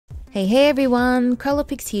Hey everyone,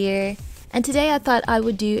 Curlopix here, and today I thought I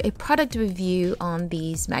would do a product review on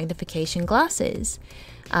these magnification glasses.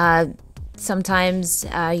 Sometimes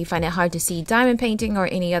you find it hard to see diamond painting or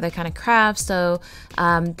any other kind of craft, so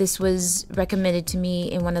this was recommended to me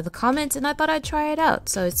in one of the comments and I thought I'd try it out,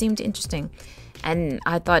 so it seemed interesting. And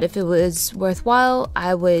I thought if it was worthwhile,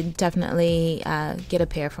 I would definitely get a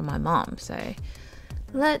pair for my mom. So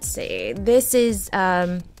let's see, this is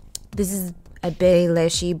a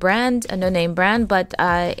Beileshi brand, a no-name brand, but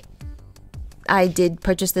I did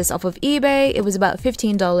purchase this off of eBay. It was about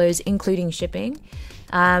 $15, including shipping.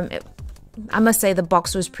 I must say the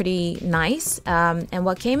box was pretty nice. And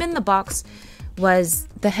what came in the box was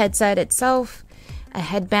the headset itself, a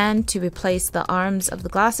headband to replace the arms of the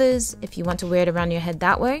glasses if you want to wear it around your head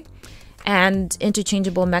that way, and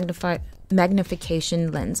interchangeable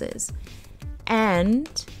magnification lenses,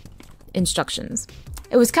 and instructions.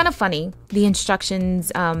 It was kind of funny, the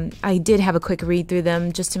instructions. I did have a quick read through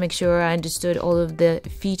them just to make sure I understood all of the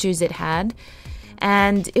features it had.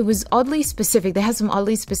 And it was oddly specific. They have some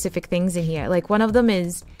oddly specific things in here. Like one of them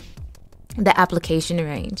is the application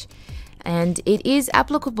range. And it is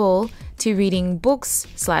applicable to reading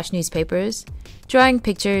books/newspapers, drawing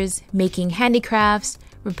pictures, making handicrafts,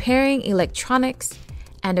 repairing electronics,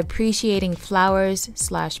 and appreciating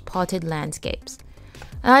flowers/potted landscapes.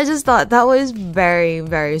 And I just thought that was very,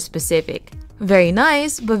 very specific. Very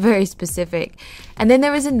nice, but very specific. And then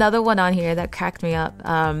there was another one on here that cracked me up.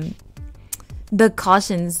 The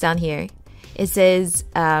cautions down here. It says,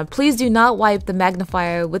 please do not wipe the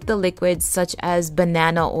magnifier with the liquids such as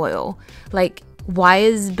banana oil. Like, why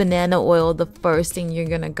is banana oil the first thing you're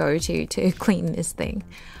gonna go to clean this thing?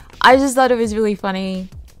 I just thought it was really funny.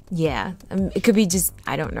 Yeah, it could be just,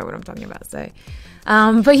 I don't know what I'm talking about, so.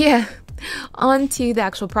 But yeah. On to the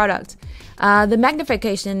actual product. The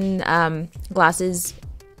magnification glasses,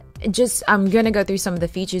 I'm going to go through some of the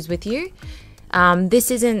features with you. I'm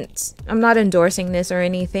not endorsing this or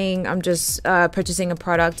anything. I'm just purchasing a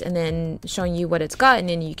product and then showing you what it's got, and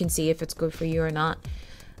then you can see if it's good for you or not.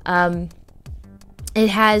 It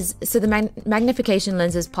has, so the magnification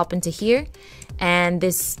lenses pop into here, and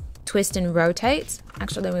this twist and rotates.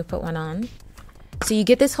 Actually, let me put one on. So you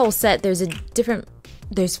get this whole set.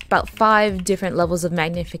 There's about 5 different levels of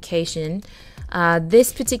magnification.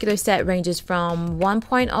 This particular set ranges from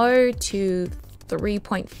 1.0 to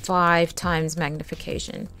 3.5 times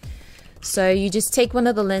magnification. So you just take one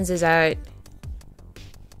of the lenses out,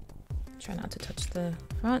 try not to touch the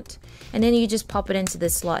front, and then you just pop it into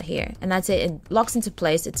this slot here, and that's it. It locks into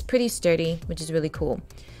place. It's pretty sturdy, which is really cool.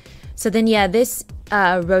 So then yeah, this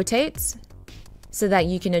rotates so that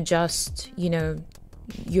you can adjust,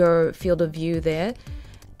 your field of view there.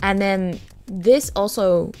 And then this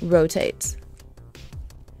also rotates.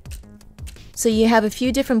 So you have a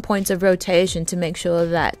few different points of rotation to make sure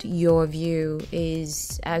that your view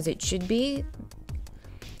is as it should be,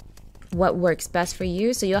 what works best for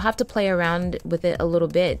you. So you'll have to play around with it a little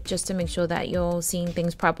bit just to make sure that you're seeing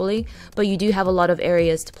things properly. But you do have a lot of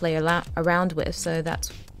areas to play around with, so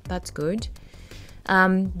that's good.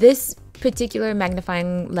 This particular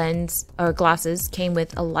magnifying lens or glasses came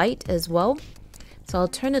with a light as well. So I'll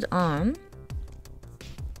turn it on.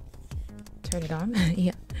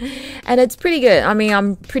 Yeah. And it's pretty good. I mean,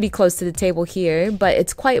 I'm pretty close to the table here, but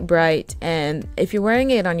it's quite bright. And if you're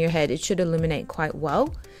wearing it on your head, it should illuminate quite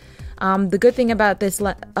well. The good thing about this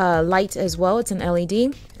light as well, it's an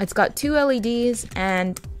LED. It's got 2 LEDs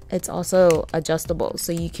and it's also adjustable.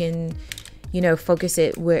 So you can, focus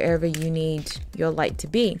it wherever you need your light to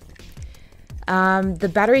be.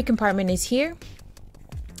 The battery compartment is here.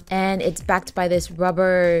 And it's backed by this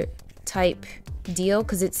rubber type deal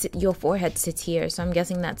because your forehead sits here. So I'm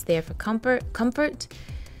guessing that's there for comfort.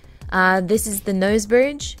 This is the nose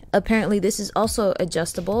bridge. Apparently this is also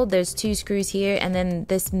adjustable. There's 2 screws here, and then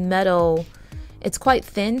this metal, it's quite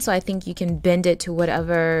thin. So I think you can bend it to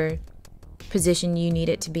whatever position you need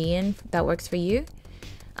it to be in that works for you.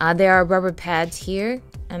 There are rubber pads here,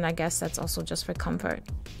 and I guess that's also just for comfort.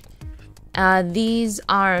 These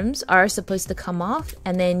arms are supposed to come off,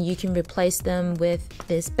 and then you can replace them with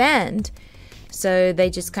this band. So they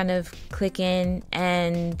just kind of click in,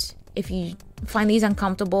 and if you find these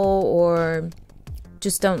uncomfortable or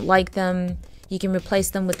just don't like them, you can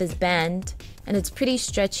replace them with this band, and it's pretty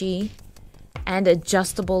stretchy and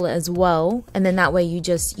adjustable as well. And then that way you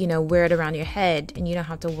just, wear it around your head and you don't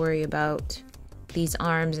have to worry about these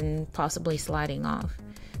arms and possibly sliding off.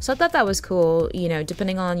 So I thought that was cool.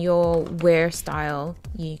 Depending on your wear style,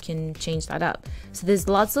 you can change that up. So there's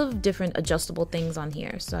lots of different adjustable things on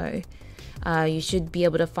here. So you should be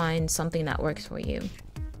able to find something that works for you.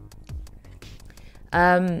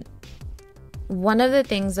 One of the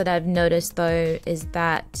things that I've noticed though is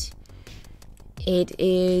that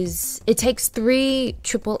it takes 3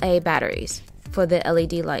 AAA batteries for the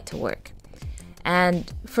LED light to work. And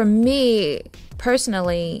for me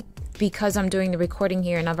personally, because I'm doing the recording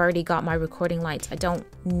here and I've already got my recording lights, I don't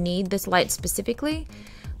need this light specifically,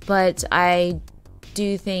 but I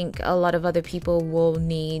do think a lot of other people will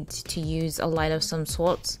need to use a light of some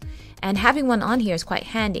sorts, and having one on here is quite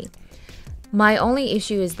handy. My only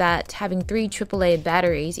issue is that having 3 AAA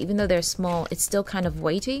batteries, even though they're small, it's still kind of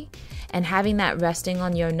weighty, and having that resting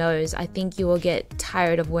on your nose, I think you will get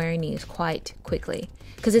tired of wearing these quite quickly,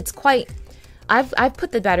 because it's quite... I've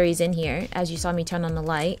put the batteries in here, as you saw me turn on the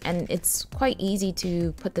light, and it's quite easy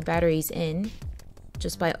to put the batteries in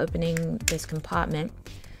just by opening this compartment.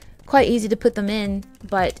 Quite easy to put them in,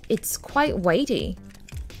 but it's quite weighty.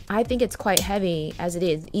 I think it's quite heavy as it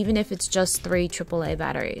is, even if it's just 3 AAA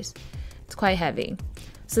batteries. It's quite heavy.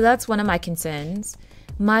 So that's one of my concerns.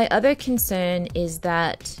 My other concern is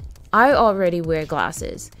that I already wear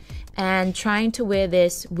glasses, and trying to wear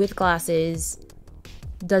this with glasses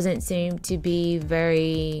doesn't seem to be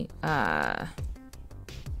very like,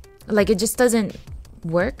 it just doesn't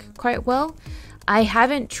work quite well. I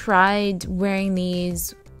haven't tried wearing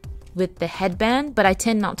these with the headband, but I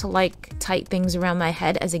tend not to like tight things around my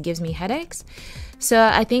head as it gives me headaches. So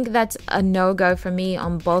I think that's a no-go for me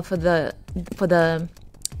on both of the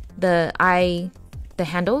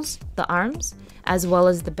handles, the arms, as well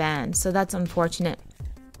as the band. So that's unfortunate.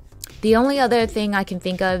 The only other thing I can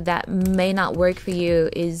think of that may not work for you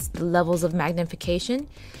is the levels of magnification.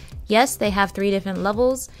 Yes, they have 3 different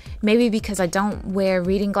levels, maybe because I don't wear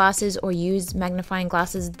reading glasses or use magnifying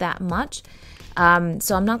glasses that much.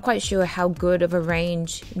 So I'm not quite sure how good of a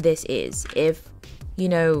range this is. If,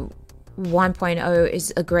 1.0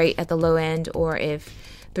 is a great at the low end, or if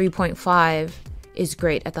 3.5 is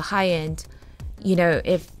great at the high end.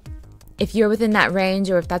 If you're within that range,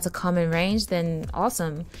 or if that's a common range, then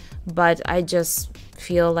awesome. But I just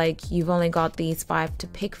feel like you've only got these 5 to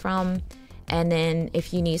pick from, and then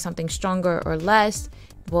if you need something stronger or less,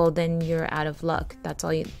 well, then you're out of luck. That's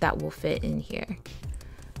all that will fit in here.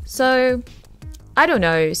 So I don't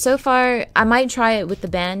know. So far, I might try it with the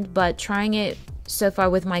band, but trying it so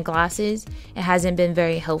far with my glasses, it hasn't been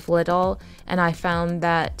very helpful at all. And I found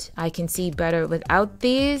that I can see better without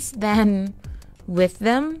these than with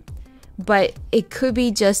them. But it could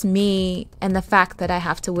be just me and the fact that I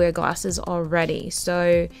have to wear glasses already.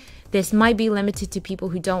 So this might be limited to people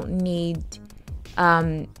who don't need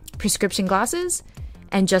prescription glasses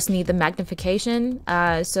and just need the magnification.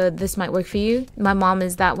 So this might work for you. My mom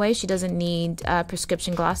is that way. She doesn't need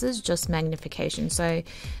prescription glasses, just magnification. So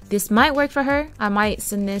this might work for her. I might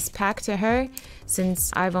send this pack to her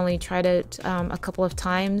since I've only tried it a couple of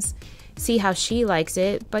times, see how she likes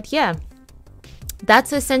it. But yeah,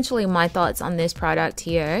 that's essentially my thoughts on this product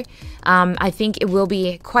here. I think it will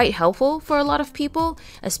be quite helpful for a lot of people,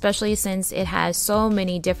 especially since it has so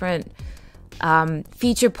many different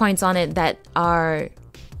feature points on it that are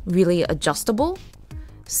really adjustable.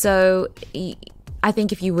 So I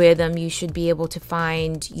think if you wear them, you should be able to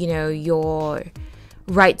find, your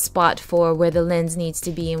right spot for where the lens needs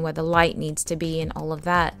to be and where the light needs to be and all of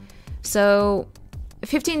that. So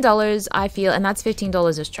 $15, I feel, and that's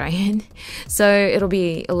 $15 Australian, so it'll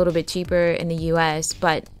be a little bit cheaper in the US.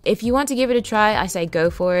 But if you want to give it a try, I say go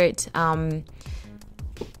for it.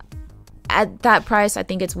 At that price, I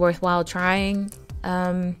think it's worthwhile trying.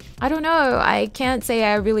 I don't know. I can't say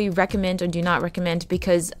I really recommend or do not recommend,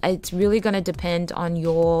 because it's really going to depend on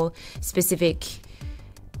your specific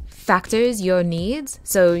factors, your needs.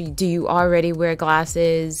 So do you already wear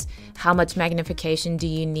glasses? How much magnification do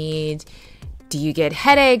you need? Do you get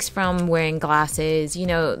headaches from wearing glasses?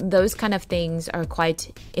 Those kind of things are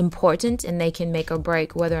quite important, and they can make or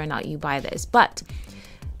break whether or not you buy this. But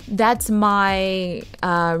that's my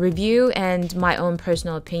review and my own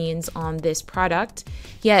personal opinions on this product.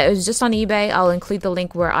 Yeah, it was just on eBay. I'll include the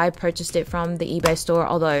link where I purchased it from, the eBay store,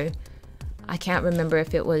 although I can't remember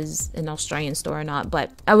if it was an Australian store or not,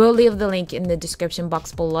 but I will leave the link in the description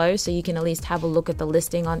box below so you can at least have a look at the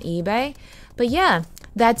listing on eBay. But yeah,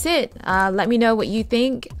 that's it. Let me know what you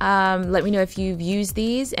think. Let me know if you've used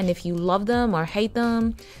these and if you love them or hate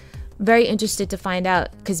them. Very interested to find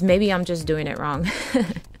out, because maybe I'm just doing it wrong.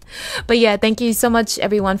 But yeah, thank you so much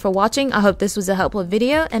everyone for watching. I hope this was a helpful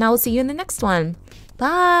video, and I will see you in the next one.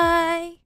 Bye!